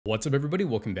What's up, everybody?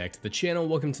 Welcome back to the channel.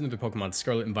 Welcome to another Pokemon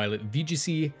Scarlet and Violet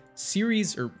VGC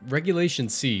series or Regulation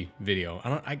C video.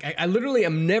 I literally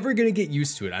am never gonna get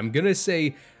used to it. I'm gonna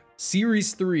say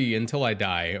Series 3 until I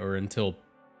die or until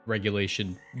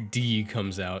Regulation D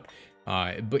comes out.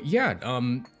 But yeah,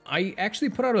 I actually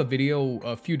put out a video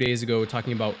a few days ago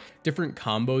talking about different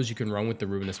combos you can run with the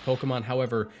RUINOUS Pokemon.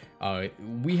 However,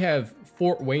 we have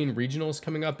Fort Wayne Regionals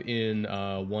coming up in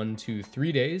 1, 2,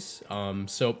 3 days.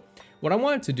 So what I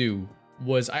wanted to do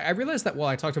was, I realized that while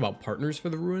I talked about partners for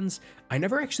the Ruins, I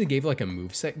never actually gave like a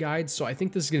moveset guide, so I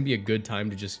think this is going to be a good time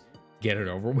to just get it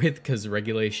over with, because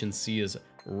Regulation C is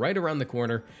right around the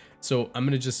corner. So I'm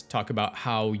going to just talk about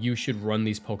how you should run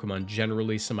these Pokemon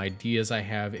generally, some ideas I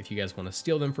have if you guys want to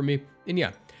steal them from me. And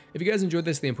yeah, if you guys enjoyed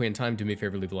this at any point in time, do me a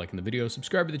favor, leave a like in the video,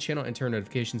 subscribe to the channel, and turn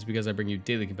notifications because I bring you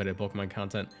daily competitive Pokemon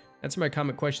content. Answer my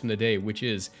comment question of the day, which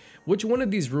is, which one of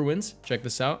these Ruins, check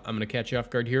this out, I'm going to catch you off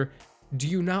guard here, do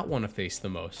you not want to face the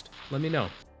most? Let me know.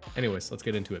 Anyways, let's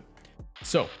get into it.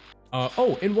 So,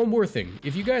 oh, and one more thing.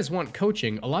 If you guys want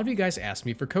coaching, a lot of you guys ask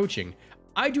me for coaching.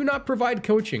 I do not provide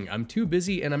coaching. I'm too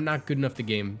busy and I'm not good enough at the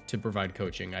game to provide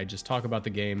coaching. I just talk about the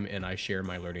game and I share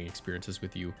my learning experiences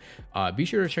with you. Be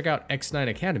sure to check out X9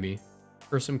 Academy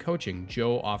for some coaching.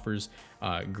 Joe offers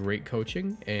great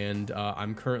coaching, and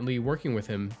I'm currently working with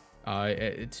him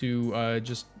to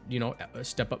just, you know,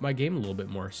 step up my game a little bit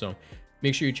more. So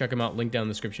make sure you check him out. Link down in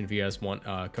the description if you guys want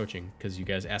coaching, because you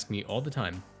guys ask me all the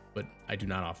time, but I do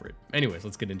not offer it. Anyways,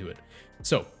 let's get into it.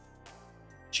 So,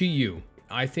 Chi-Yu,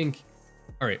 I think,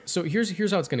 all right, so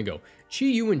here's how it's gonna go.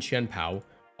 Chi-Yu and Chien-Pao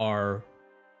are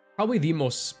probably the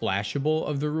most splashable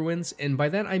of the Ruins, and by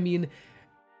that I mean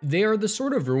they are the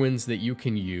sort of Ruins that you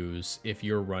can use if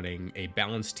you're running a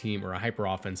balanced team or a hyper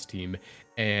offense team,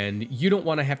 and you don't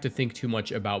want to have to think too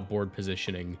much about board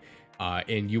positioning,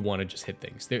 and you want to just hit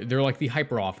things. They're like the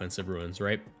hyper offensive Ruins,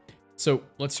 right? So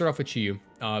let's start off with Chi-Yu.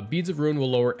 Beads of Ruin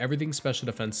will lower everything's special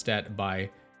defense stat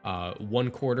by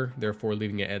 1/4, therefore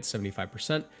leaving it at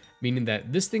 75%, meaning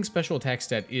that this thing's special attack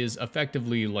stat is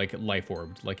effectively like life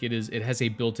orbed. Like it has a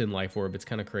built-in life orb. It's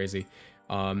kind of crazy.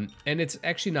 And it's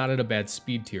actually not at a bad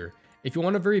speed tier. If you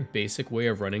want a very basic way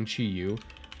of running Chi-Yu,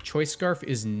 Choice Scarf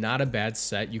is not a bad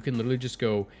set. You can literally just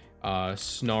go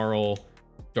Snarl,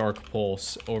 Dark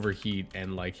Pulse, Overheat,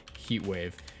 and like Heat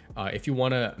Wave. If you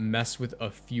want to mess with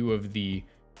a few of the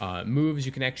moves,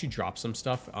 you can actually drop some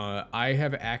stuff. I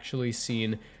have actually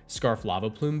seen Scarf Lava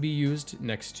Plume be used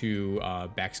next to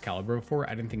Baxcalibur before.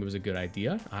 I didn't think it was a good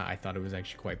idea. I thought it was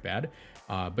actually quite bad.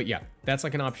 But yeah, that's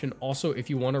like an option. Also, if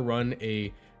you want to run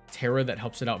a Terra that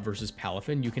helps it out versus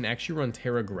Palafin, you can actually run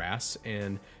Terra Grass,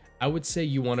 and I would say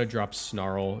you want to drop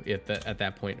Snarl at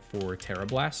that point for Terra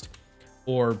Blast,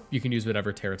 or you can use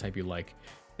whatever Terra type you like.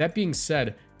 That being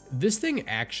said, this thing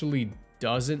actually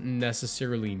doesn't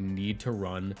necessarily need to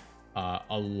run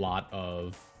a lot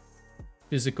of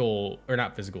physical, or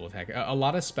not physical attack, a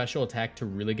lot of special attack to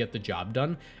really get the job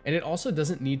done. And it also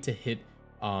doesn't need to hit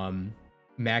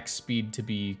max speed to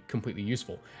be completely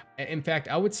useful. In fact,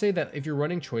 I would say that if you're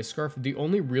running Choice Scarf, the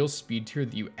only real speed tier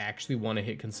that you actually want to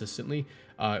hit consistently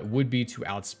would be to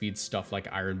outspeed stuff like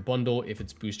Iron Bundle if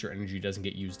its booster energy doesn't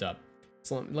get used up.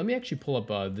 So let me actually pull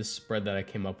up this spread that I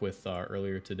came up with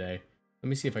earlier today. Let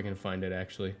me see if I can find it,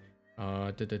 actually.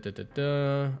 I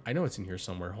know it's in here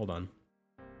somewhere. Hold on.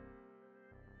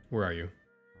 Where are you?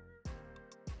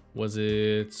 Was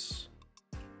it...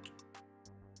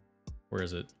 Where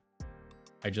is it?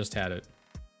 I just had it.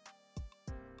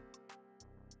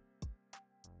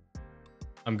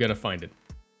 I'm gonna find it.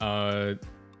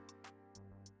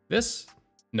 This?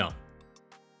 No.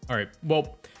 All right,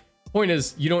 well, point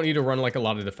is, you don't need to run like a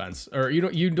lot of defense, or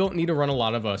you don't need to run a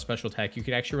lot of special attack. You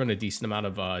can actually run a decent amount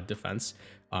of defense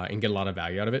and get a lot of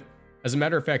value out of it. As a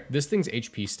matter of fact, this thing's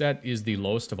HP stat is the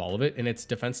lowest of all of it, and its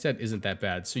defense stat isn't that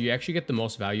bad. So you actually get the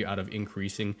most value out of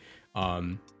increasing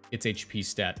its HP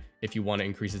stat if you want to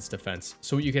increase its defense.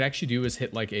 So what you could actually do is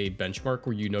hit like a benchmark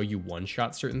where you know you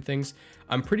one-shot certain things.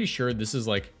 I'm pretty sure this is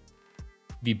like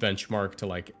the benchmark to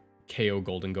like KO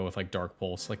Golden Go with like Dark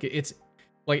Pulse. Like it's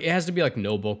like, it has to be like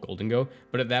no bulk Golden Go,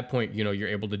 but at that point, you know, you're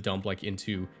able to dump like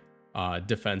into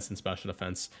defense and special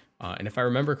defense. And if I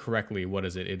remember correctly, what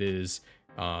is it? It is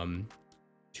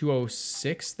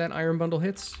 206 that Iron Bundle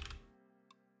hits.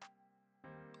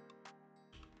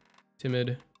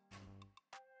 Timid.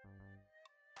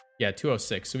 Yeah,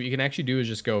 206. So what you can actually do is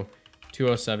just go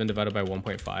 207 divided by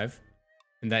 1.5,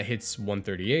 and that hits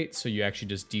 138. So you actually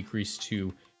just decrease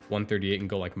to 138 and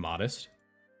go like modest.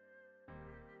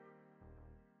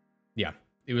 Yeah,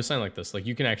 it was something like this. Like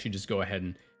you can actually just go ahead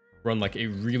and run like a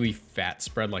really fat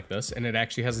spread like this, and it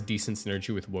actually has a decent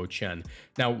synergy with Wo Chen.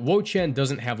 Now, Wo Chen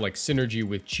doesn't have like synergy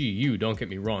with Chi Yu, don't get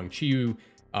me wrong. Chi Yu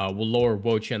will lower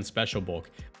Wo Chen's special bulk,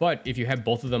 but if you have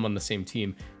both of them on the same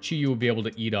team, Chi Yu will be able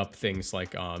to eat up things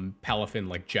like Palafin,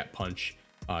 like Jet Punch,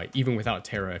 even without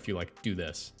Terra if you like do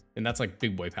this. And that's like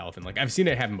big boy Palafin. Like I've seen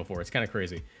it happen before, it's kind of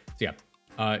crazy. So yeah,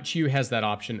 Chi Yu has that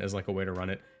option as like a way to run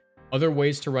it. Other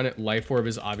ways to run it, Life Orb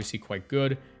is obviously quite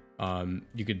good.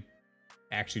 You could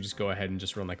actually just go ahead and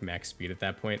just run like max speed at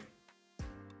that point.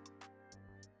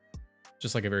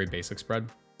 Just like a very basic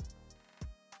spread.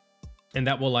 And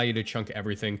that will allow you to chunk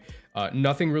everything.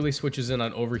 Nothing really switches in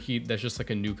on Overheat. That's just like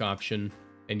a nuke option.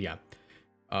 And yeah.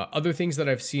 Other things that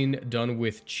I've seen done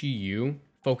with Chi Yu,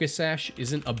 Focus Sash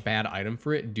isn't a bad item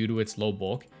for it due to its low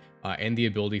bulk and the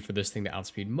ability for this thing to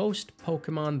outspeed most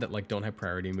Pokemon that like don't have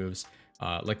priority moves.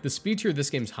 Like the speed tier of this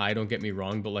game's high, don't get me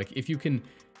wrong, but like if you can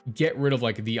get rid of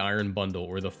like the Iron Bundle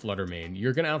or the Flutter Mane,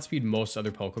 you're gonna outspeed most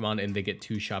other Pokemon and they get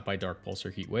 2-shot by Dark Pulse or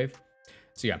Heat Wave.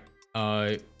 So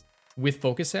yeah, with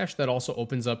Focus Sash, that also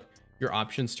opens up your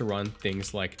options to run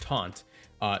things like Taunt.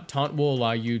 Taunt will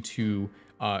allow you to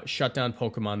shut down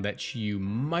Pokemon that you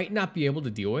might not be able to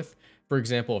deal with. For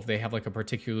example, if they have like a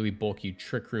particularly bulky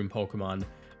Trick Room Pokemon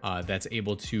that's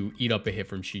able to eat up a hit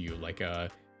from Chi Yu, like I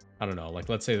don't know, like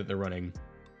let's say that they're running,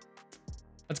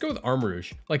 let's go with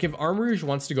Armarouge. Like if Armarouge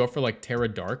wants to go for like Terra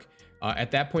Dark, at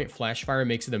that point Flash Fire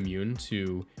makes it immune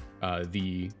to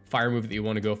the fire move that you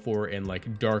want to go for, and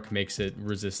like Dark makes it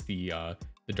resist the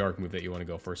Dark move that you want to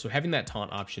go for. So having that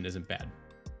taunt option isn't bad.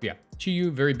 But yeah, Chi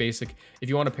Yu, very basic. If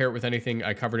you want to pair it with anything,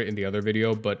 I covered it in the other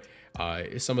video, but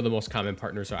some of the most common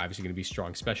partners are obviously going to be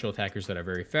strong special attackers that are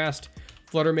very fast.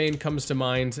 Flutter Mane comes to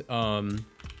mind.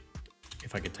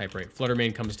 If I could type right, Flutter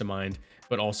Mane comes to mind,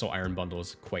 but also Iron Bundle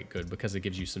is quite good because it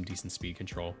gives you some decent speed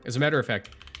control. As a matter of fact,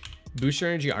 Booster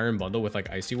Energy Iron Bundle with like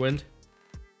Icy Wind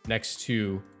next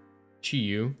to Chi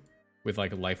Yu with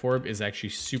like a Life Orb is actually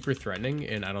super threatening,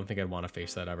 and I don't think I'd want to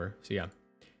face that ever. So yeah,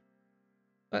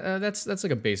 that's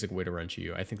like a basic way to run Chi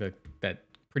Yu. I think that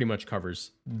pretty much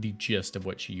covers the gist of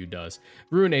what Chi Yu does.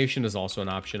 Ruination is also an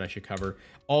option I should cover.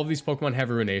 All of these Pokemon have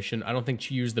Ruination. I don't think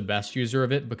Chi Yu is the best user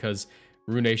of it because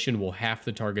Ruination will half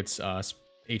the target's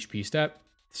HP stat.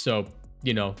 So,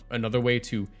 you know, another way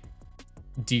to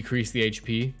decrease the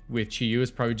HP with Chi Yu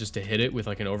is probably just to hit it with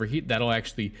like an Overheat. That'll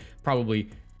actually probably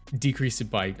decrease it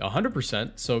by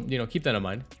 100%. So, you know, keep that in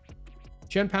mind.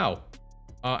 Chen Pao.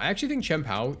 I actually think Chen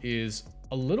Pao is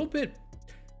a little bit,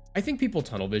 I think people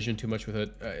tunnel vision too much with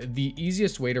it. The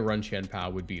easiest way to run Chen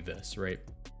Pao would be this, right?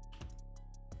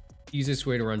 Easiest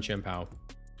way to run Chen Pao.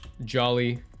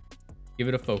 Jolly. Give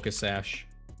it a Focus Sash.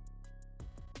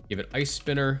 Give it Ice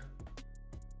Spinner.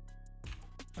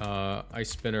 Ice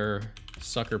Spinner,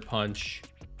 Sucker Punch,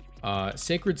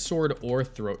 Sacred Sword or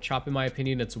Throat Chop. In my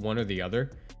opinion, it's one or the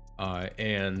other.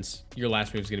 And your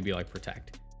last move is going to be like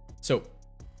Protect. So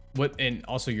what, and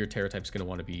also your Terra type is going to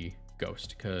want to be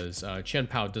Ghost because Chen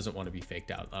Pao doesn't want to be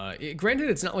faked out. Granted,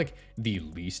 it's not like the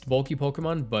least bulky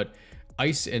Pokemon, but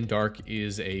Ice and Dark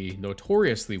is a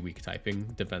notoriously weak typing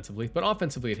defensively, but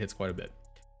offensively it hits quite a bit.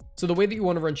 So the way that you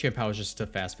want to run Chen Pao is just a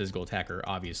fast physical attacker,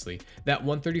 obviously. That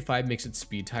 135 makes it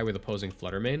speed tie with opposing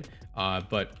Flutter Mane,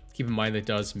 but keep in mind that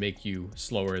does make you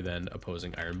slower than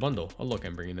opposing Iron Bundle. Oh look,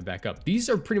 I'm bringing them back up. These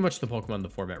are pretty much the Pokemon the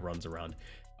format runs around.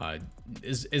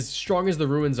 As strong as the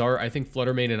Ruins are, I think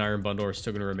Flutter Mane and Iron Bundle are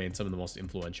still going to remain some of the most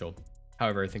influential.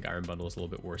 However, I think Iron Bundle is a little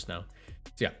bit worse now.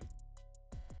 So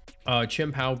yeah,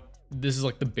 Chen Pao, this is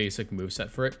like the basic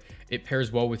moveset for it. It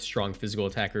pairs well with strong physical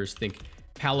attackers. Think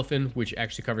Palafin, which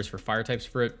actually covers for fire types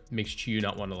for it, makes Chi Yu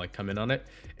not want to like come in on it,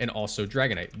 and also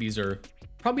Dragonite. These are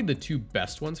probably the two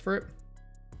best ones for it.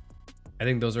 I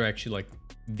think those are actually like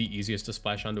the easiest to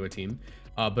splash onto a team.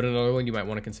 But another one you might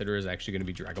want to consider is actually going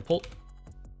to be Dragapult.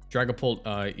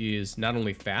 Dragapult is not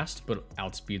only fast, but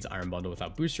outspeeds Iron Bundle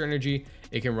without booster energy.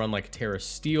 It can run like Terra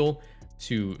Steel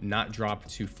to not drop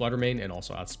to Flutter Mane and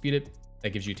also outspeed it. That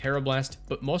gives you Terra Blast,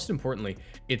 but most importantly,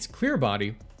 it's Clear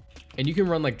Body, and you can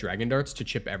run like Dragon Darts to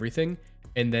chip everything,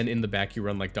 and then in the back you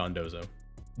run like Dondozo.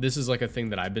 This is like a thing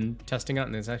that I've been testing out,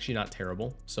 and it's actually not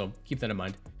terrible, so keep that in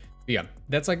mind. But yeah,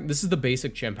 that's like, this is the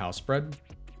basic Chen Pao spread,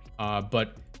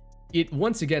 but it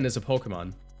once again is a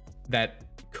Pokemon that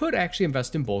could actually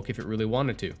invest in bulk if it really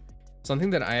wanted to. Something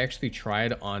that I actually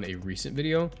tried on a recent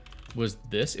video was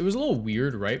this. It was a little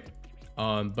weird, right?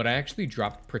 But I actually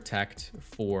dropped Protect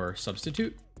for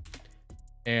Substitute,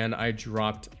 and I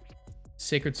dropped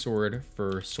Sacred Sword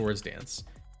for Swords Dance.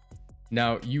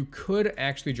 Now, you could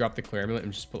actually drop the Clear Amulet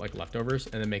and just put like leftovers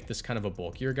and then make this kind of a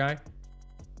bulkier guy.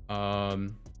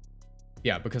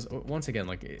 Yeah, because once again,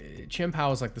 like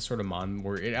Chien-Pao is like the sort of mon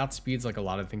where it outspeeds like a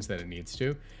lot of things that it needs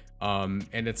to.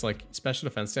 And it's like special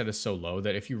defense stat is so low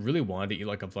that if you really wanted to eat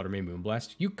like a Flutter Mane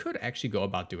Moonblast, you could actually go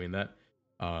about doing that.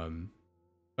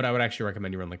 But I would actually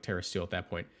recommend you run like Terra Steel at that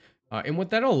point. And what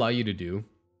that'll allow you to do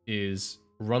is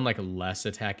run like less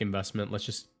attack investment. Let's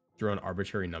just throw an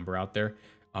arbitrary number out there.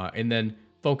 And then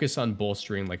focus on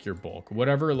bolstering like your bulk,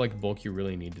 whatever like bulk you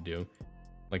really need to do.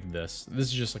 Like this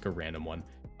is just like a random one.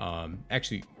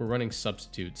 Actually, we're running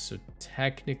substitutes, so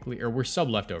technically, or we're sub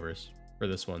leftovers for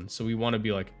this one. So we want to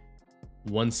be like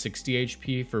 160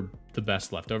 HP for the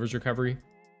best leftovers recovery.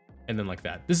 And then like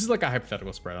that. This is like a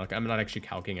hypothetical spread. Like I'm not actually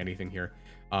calculating anything here.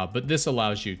 But this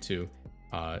allows you to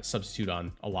substitute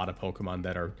on a lot of Pokemon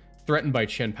that are threatened by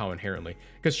Chien-Pao inherently.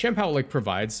 Because Chien-Pao like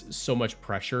provides so much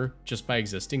pressure just by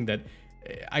existing that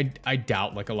I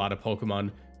doubt like a lot of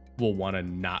Pokemon will want to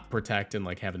not protect and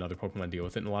like have another Pokemon deal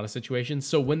with it in a lot of situations.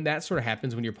 So when that sort of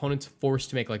happens, when your opponent's forced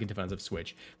to make like a defensive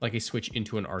switch, like a switch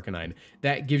into an Arcanine,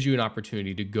 that gives you an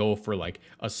opportunity to go for like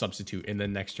a substitute and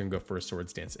then next turn go for a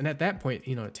Swords Dance. And at that point,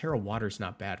 you know, Terra Water's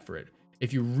not bad for it.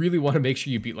 If you really want to make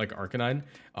sure you beat like Arcanine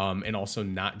and also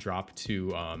not drop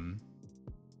to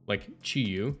like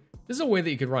Chi-Yu, this is a way that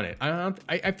you could run it.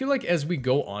 I feel like as we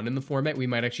go on in the format, we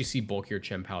might actually see bulkier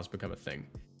Chien-Paos become a thing.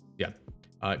 Yeah.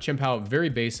 Chien-Pao, very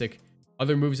basic.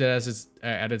 Other moves it has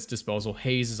at its disposal.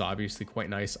 Haze is obviously quite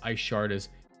nice. Ice Shard is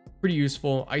pretty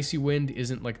useful. Icy Wind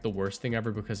isn't like the worst thing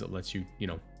ever because it lets you, you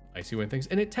know, Icy Wind things.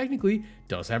 And it technically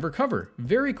does have Recover.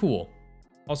 Very cool.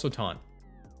 Also Taunt.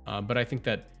 But I think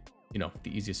that, you know,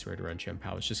 the easiest way to run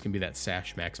Chien-Pao is just going to be that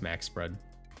Sash Max spread.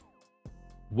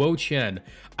 Wo-Chien.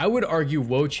 I would argue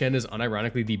Wo-Chien is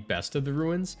unironically the best of the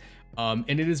ruins. And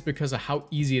it is because of how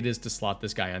easy it is to slot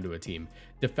this guy onto a team.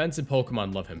 Defensive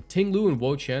Pokemon love him. Ting-Lu and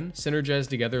Wo-Chien synergize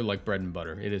together like bread and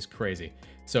butter. It is crazy.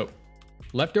 So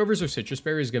leftovers or Citrus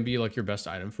Berry is going to be like your best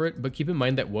item for it, but keep in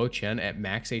mind that Wo-Chien at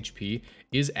max HP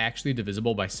is actually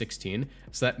divisible by 16,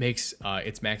 so that makes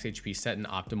its max HP set an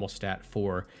optimal stat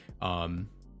for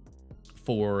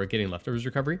getting leftovers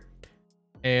recovery.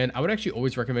 And I would actually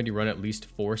always recommend you run at least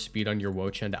 4 speed on your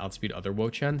Wo-Chien to outspeed other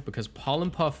Wo-Chien, because Pollen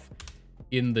Puff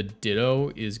in the Ditto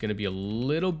is going to be a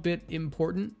little bit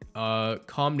important.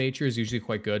 Calm Nature is usually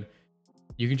quite good.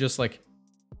 You can just like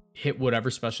hit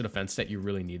whatever special defense that you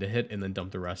really need to hit and then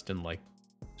dump the rest in like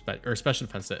special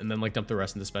defense set and then like dump the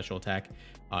rest into special attack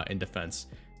and defense.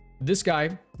 This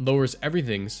guy lowers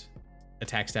everything's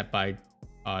attack stat by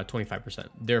 25%,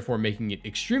 therefore making it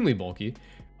extremely bulky.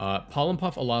 Pollen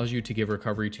Puff allows you to give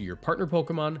recovery to your partner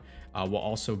Pokemon while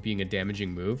also being a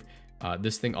damaging move.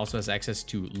 This thing also has access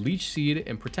to Leech Seed,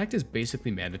 and Protect is basically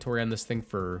mandatory on this thing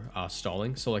for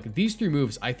stalling. So like these 3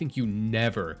 moves, I think you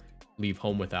never leave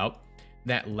home without.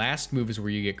 That last move is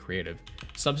where you get creative.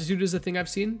 Substitute is a thing I've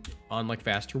seen on like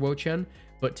faster Wo-Chien,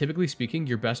 but typically speaking,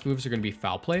 your best moves are going to be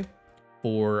Foul Play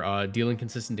for dealing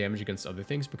consistent damage against other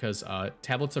things, because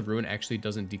Tablets of Ruin actually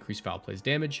doesn't decrease Foul Play's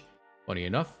damage. Funny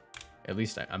enough, at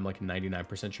least I'm like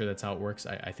 99% sure that's how it works.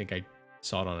 I think I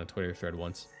saw it on a Twitter thread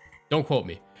once. Don't quote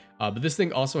me. But this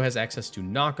thing also has access to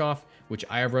Knockoff, which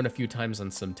I have run a few times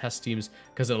on some test teams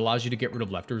because it allows you to get rid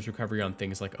of leftovers recovery on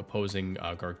things like opposing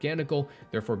Garganacl,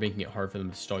 therefore making it hard for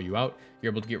them to stall you out.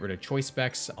 You're able to get rid of Choice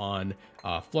Specs on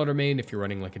Flutter Mane if you're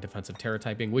running like a defensive Terra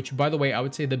typing, which by the way, I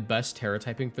would say the best Terra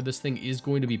typing for this thing is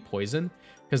going to be Poison,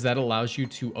 because that allows you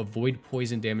to avoid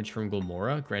poison damage from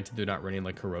Glimmora. Granted, they're not running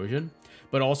like Corrosion,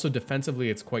 but also defensively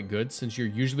it's quite good since you're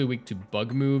usually weak to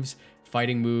bug moves,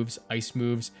 fighting moves, ice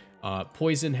moves.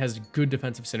 Poison has good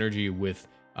defensive synergy with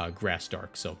Grass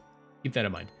Dark, so keep that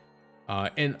in mind.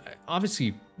 And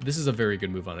obviously, this is a very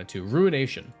good move on it too.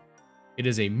 Ruination. It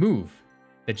is a move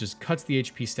that just cuts the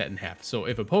HP stat in half. So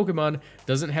if a Pokemon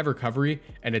doesn't have recovery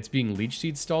and it's being Leech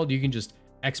Seed stalled, you can just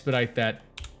expedite that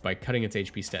by cutting its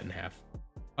HP stat in half.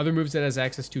 Other moves that has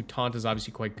access to, Taunt is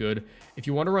obviously quite good. If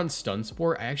you want to run Stun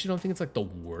Spore, I actually don't think it's like the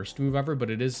worst move ever,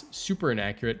 but it is super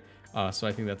inaccurate. So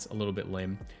I think that's a little bit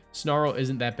lame. Snarl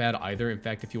isn't that bad either. In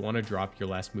fact, if you want to drop your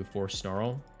last move for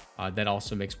Snarl, that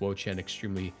also makes Wo-Chien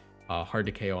extremely hard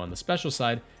to KO on the special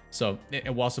side, so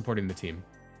while supporting the team.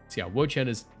 So yeah, Wo-Chien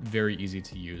is very easy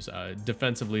to use.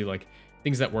 Defensively, like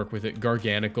things that work with it,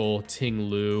 Garganacl,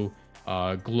 Ting-Lu,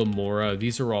 Glimmora,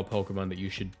 these are all Pokemon that you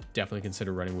should definitely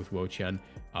consider running with Wo-Chien,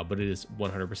 but it is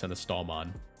 100% a stall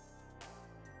mon.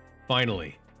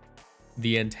 Finally,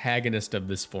 the antagonist of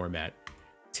this format.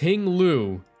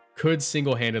 Ting-Lu could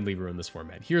single-handedly ruin this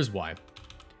format. Here's why.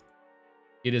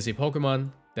 It is a Pokemon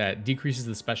that decreases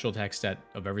the special attack stat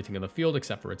of everything in the field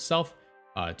except for itself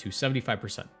to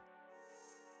 75%.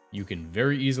 You can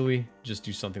very easily just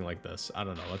do something like this. I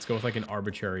don't know. Let's go with like an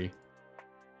arbitrary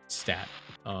stat.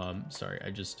 Sorry, I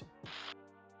just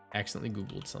accidentally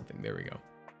Googled something. There we go.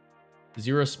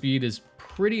 0 speed is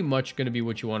pretty much going to be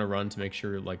what you want to run to make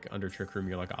sure, like, under Trick Room,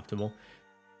 you're, like, optimal.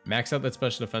 Max out that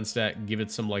special defense stat, give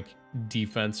it some, like,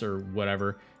 defense or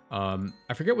whatever.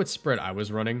 I forget what spread I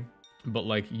was running, but,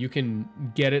 like, you can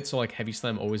get it so, like, Heavy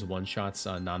Slam always one-shots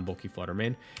non-bulky Flutter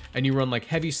Mane. And you run, like,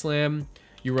 Heavy Slam,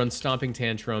 you run Stomping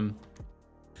Tantrum,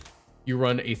 you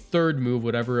run a third move,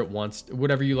 whatever it wants,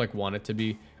 whatever you, like, want it to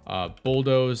be.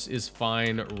 Bulldoze is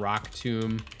fine, Rock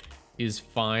Tomb is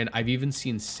fine. I've even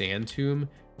seen Sand Tomb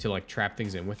to, like, trap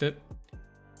things in with it.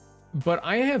 But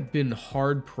I have been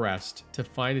hard-pressed to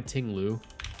find a Ting Lu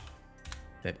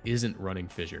that isn't running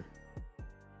Fissure.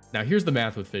 Now, here's the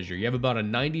math with Fissure. You have about a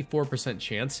 94%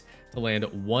 chance to land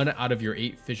 1 out of your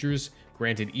 8 Fissures.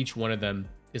 Granted, each one of them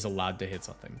is allowed to hit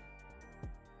something.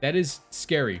 That is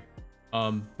scary.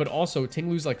 But also, Ting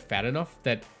Lu's, like, fat enough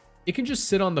that it can just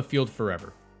sit on the field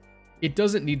forever. It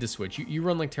doesn't need to switch. You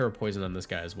run, like, Terra Poison on this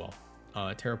guy as well.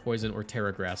 Terra Poison or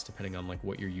Terra Grass, depending on, like,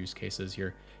 what your use case is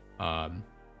here.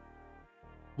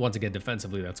 Once again,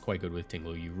 defensively, that's quite good with Ting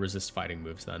Lu. You resist fighting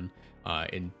moves then,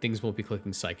 and things won't be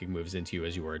clicking psychic moves into you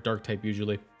as you are a dark type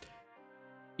usually.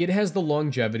 It has the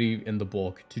longevity and the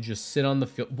bulk to just sit on the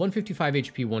field. 155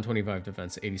 HP, 125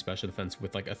 defense, 80 special defense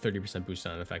with like a 30% boost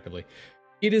on it effectively.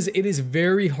 It is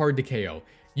very hard to KO.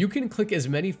 You can click as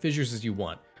many fissures as you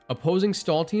want. Opposing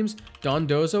stall teams, Don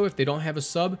Dozo, if they don't have a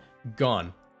sub,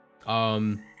 gone.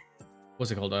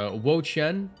 What's it called? Wo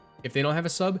Chen, if they don't have a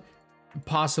sub,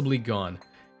 possibly gone.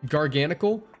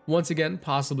 Garganical, once again,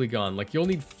 possibly gone. Like, you'll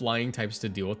need flying types to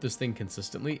deal with this thing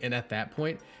consistently, and at that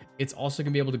point, it's also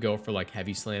gonna be able to go for, like,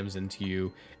 heavy slams into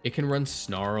you. It can run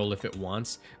Snarl if it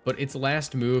wants, but its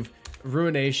last move,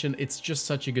 Ruination, it's just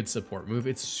such a good support move.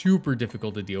 It's super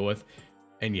difficult to deal with,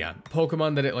 and yeah,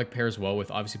 Pokemon that it, like, pairs well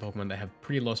with, obviously Pokemon that have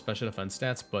pretty low special defense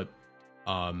stats, but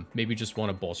maybe just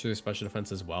want to bolster their special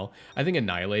defense as well. I think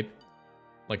Annihilate,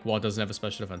 like, while it doesn't have a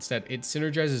special defense stat, it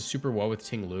synergizes super well with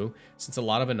Ting Lu, since a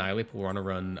lot of Annihilate will want to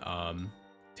run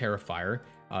Terra Fire.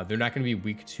 They're not going to be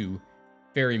weak to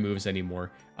fairy moves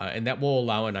anymore, and that will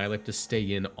allow Annihilate to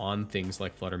stay in on things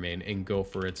like Flutter Mane and go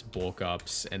for its bulk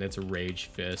ups and its Rage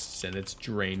Fists and its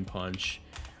Drain Punch,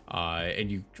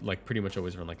 and you, like, pretty much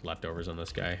always run, like, leftovers on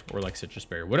this guy, or, like, Citrus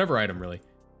Berry, whatever item, really.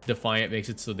 Defiant makes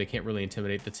it so they can't really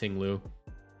intimidate the Ting Lu,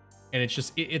 and it's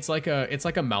just, it's like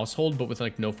a mouse hold, but with,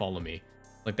 like, no follow me.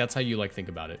 Like, that's how you, like, think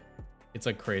about it. It's,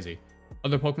 like, crazy.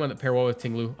 Other Pokemon that pair well with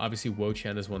Ting Lu, obviously Wo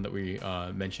Chen is one that we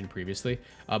mentioned previously.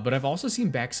 But I've also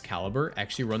seen Baxcalibur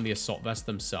actually run the Assault Vest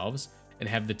themselves and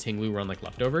have the Ting Lu run, like,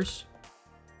 leftovers.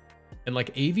 And,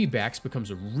 like, AV Bax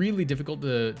becomes really difficult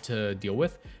to deal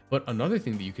with. But another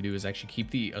thing that you could do is actually keep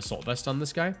the Assault Vest on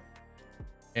this guy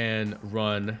and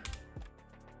run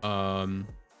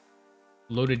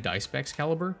Loaded Dice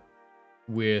Baxcalibur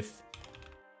with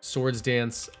Swords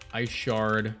Dance, Ice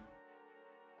Shard,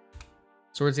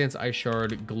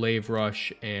 Glaive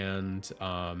Rush, and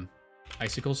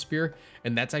Icicle Spear.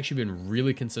 And that's actually been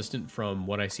really consistent from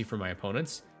what I see from my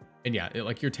opponents. And yeah,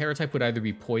 like, your Terra type would either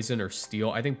be Poison or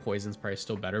Steel. I think Poison's probably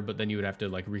still better, but then you would have to,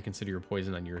 like, reconsider your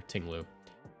Poison on your Ting Lu.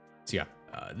 So yeah,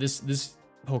 this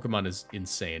Pokemon is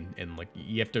insane. And, like,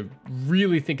 you have to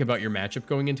really think about your matchup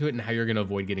going into it and how you're going to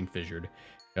avoid getting fissured,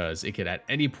 because it could at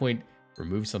any point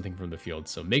remove something from the field.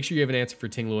 So make sure you have an answer for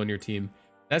Ting Lu on your team.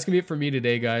 That's gonna be it for me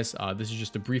today, guys. This is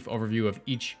just a brief overview of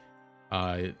each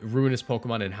Ruinous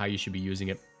Pokemon and how you should be using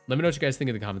it. Let me know what you guys think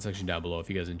in the comment section down below. If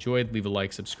you guys enjoyed, leave a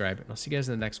like, subscribe, and I'll see you guys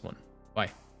in the next one.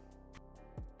 Bye.